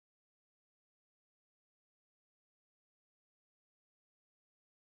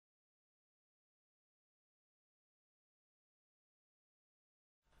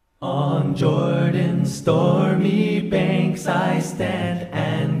On Jordan's stormy banks I stand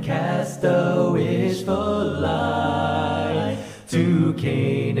and cast a wishful eye to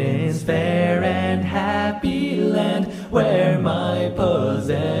Canaan's fair and happy land where my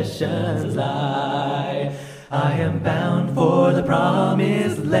possessions lie. I am bound for the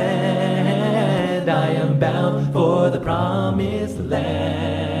promised land. I am bound for the promised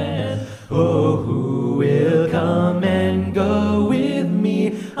land. Oh, who will come and go with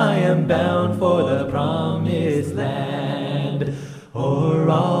me? I am bound for the promised land. O'er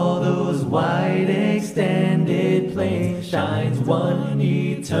all those wide extended plains shines one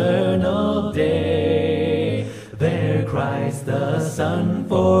eternal day. There Christ the Son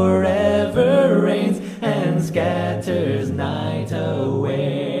forever reigns and scatters night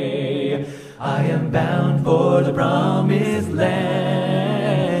away. I am bound for the promised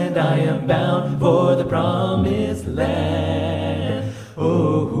land. I am bound for the promised land.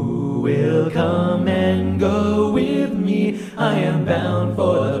 Oh, who will come and go with me? I am bound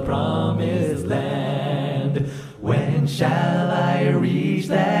for the promised land. When shall I reach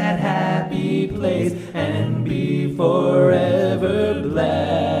that happy place and be forever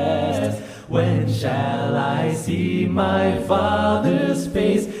blessed? When shall I see my Father's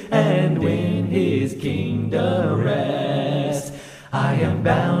face and win His kingdom rest? I am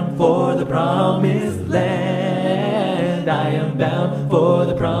bound for the promised land. I am bound for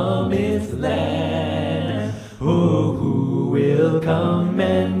the promised land. Oh, who will come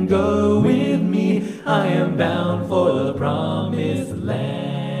and go with me? I am bound for the promised land.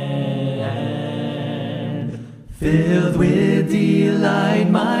 Filled with delight,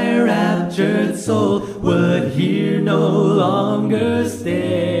 my raptured soul would here no longer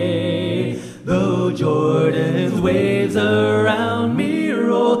stay. Though Jordan's waves around me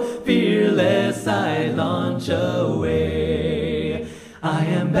roll, fearless I launch away. I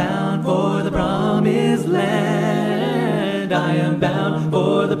am bound for the promised land. I am bound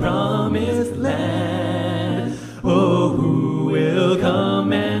for the promised land. Oh, who will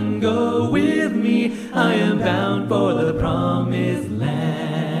come and go with me? I am bound for the promised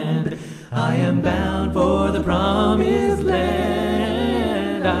land. I am bound for the promised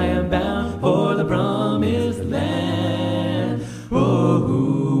land. I